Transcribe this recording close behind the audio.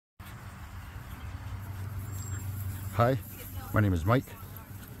Hi, my name is Mike.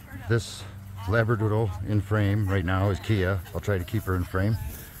 This Labradoodle in frame right now is Kia. I'll try to keep her in frame.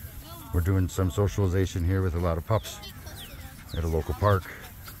 We're doing some socialization here with a lot of pups at a local park,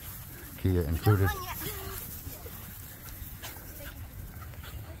 Kia included.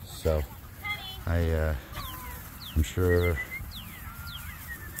 So I'm sure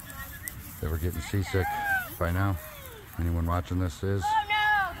that we're getting seasick by now. Anyone watching this is.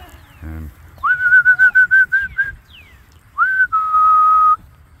 And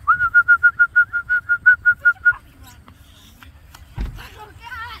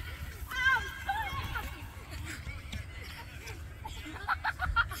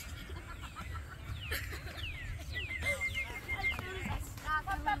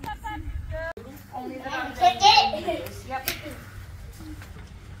Yep.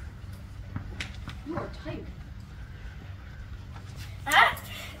 You are tight. Huh?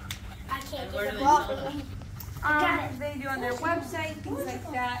 I can't get the ball. They do on their website, things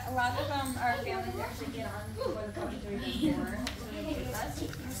like that. A lot of them are families that actually get on before the puppies are even born. So they do us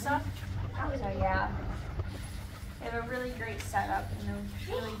and stuff. So yeah. They have a really great setup and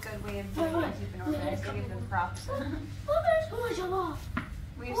a really good way of doing things keeping organized. I give them props.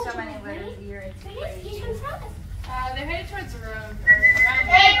 We have so many litters a year, it's crazy. They're headed towards the road.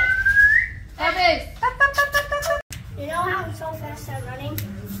 Hey! Hey! You know how I'm so fast at running?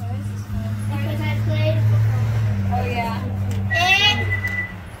 Because I played. Oh yeah. And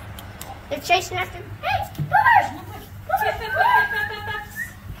they're chasing after me. Hey!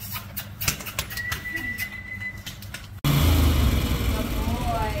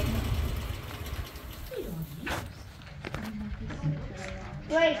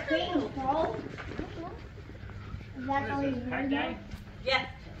 Come Wait, Creighton Pro? Is that all you heard? Yeah.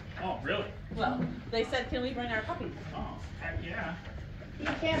 Oh, really? Well, they said, can we bring our puppies? Oh, heck yeah. Be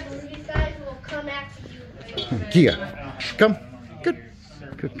careful, these guys will come after you. Kia, come. Good.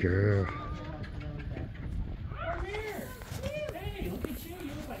 Good girl. Oh, there. Hey, look at you.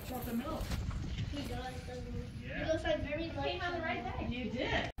 You look like chocolate milk. He does, doesn't he? He looks like very light. Came on the right day. You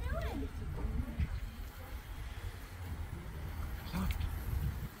did.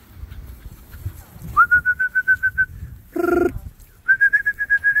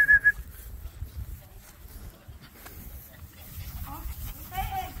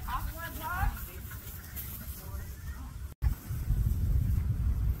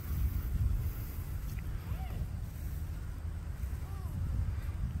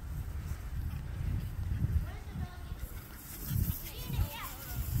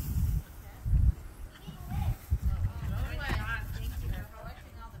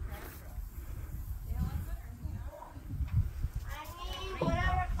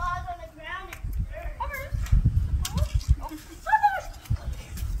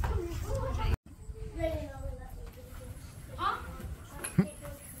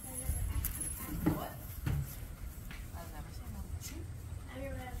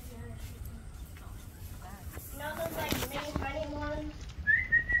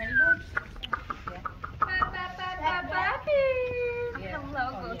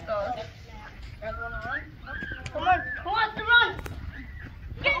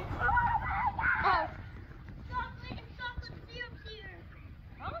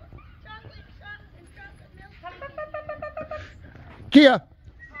 Kia,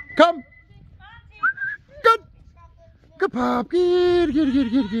 come. Good. Good pup. Good, good,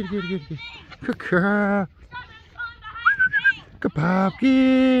 good, good, good, good, good, good. Good girl. Good pup.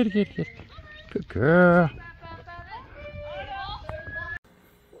 Good, good, good. Good girl.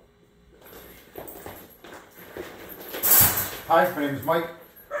 Hi, my name is Mike.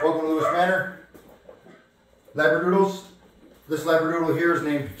 Welcome to Lewis Manor. Labradoodles. This Labradoodle here is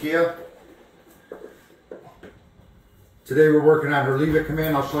named Kia. Today we're working on her leave it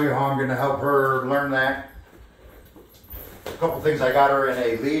command. I'll show you how I'm going to help her learn that. A couple things. I got her in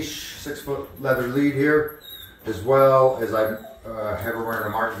a leash, 6-foot leather lead here, as well as I have her wearing a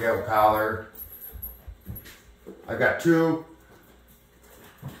martingale collar. I've got 2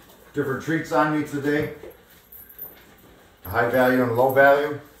 different treats on me today, a high value and a low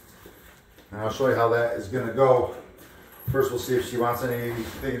value, and I'll show you how that is going to go. First we'll see if she wants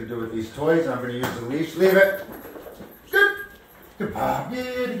anything to do with these toys. I'm going to use the leash. Leave it. Good. Good pop. Get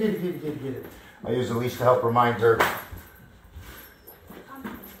it, get it, get it, get it, get it. I use the leash to help remind her.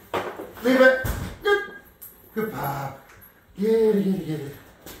 Leave it. Good. Good pop. Get it, get it, get it.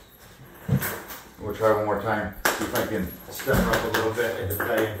 We'll try one more time. See if I can step her up a little bit and just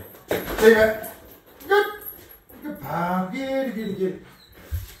play. Leave it. Good. Good pop. Get it, get it, get it.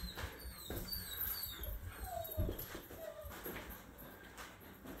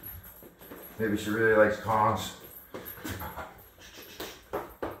 Maybe she really likes Kongs.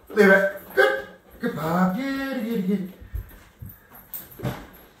 Leave it. Good. Good pup. Get it, get it, get it.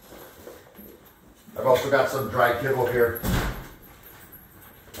 I've also got some dry kibble here.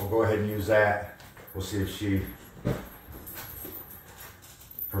 We'll go ahead and use that. We'll see if she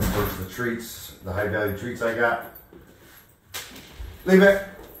prefers the treats, the high value treats I got. Leave it.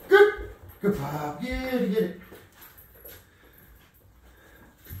 Good. Good pup. Get it, get it.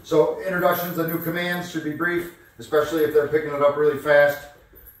 So introductions and new commands should be brief, especially if they're picking it up really fast.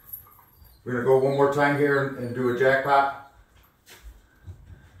 We're gonna go one more time here and do a jackpot.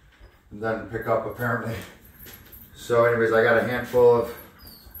 And then pick up apparently. So anyways, I got a handful of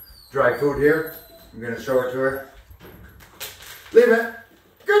dry food here. I'm gonna show it to her. Leave it.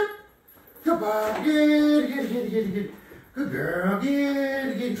 Good. Good boy. Get it, get it, get it, get it, get it. Good girl. Get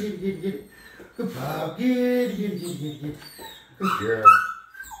it, get it, get it, get it, get it. Good boy. Get it, get it, get it, get it, get it. Good girl.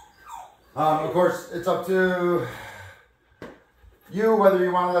 Of course, it's up to you whether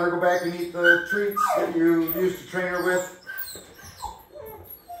you want to let her go back and eat the treats that you used to train her with.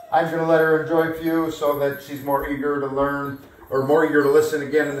 I'm going to let her enjoy a few so that she's more eager to learn or more eager to listen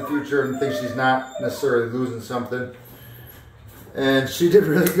again in the future and think she's not necessarily losing something. And she did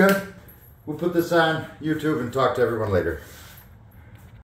really good. We'll put this on YouTube and talk to everyone later.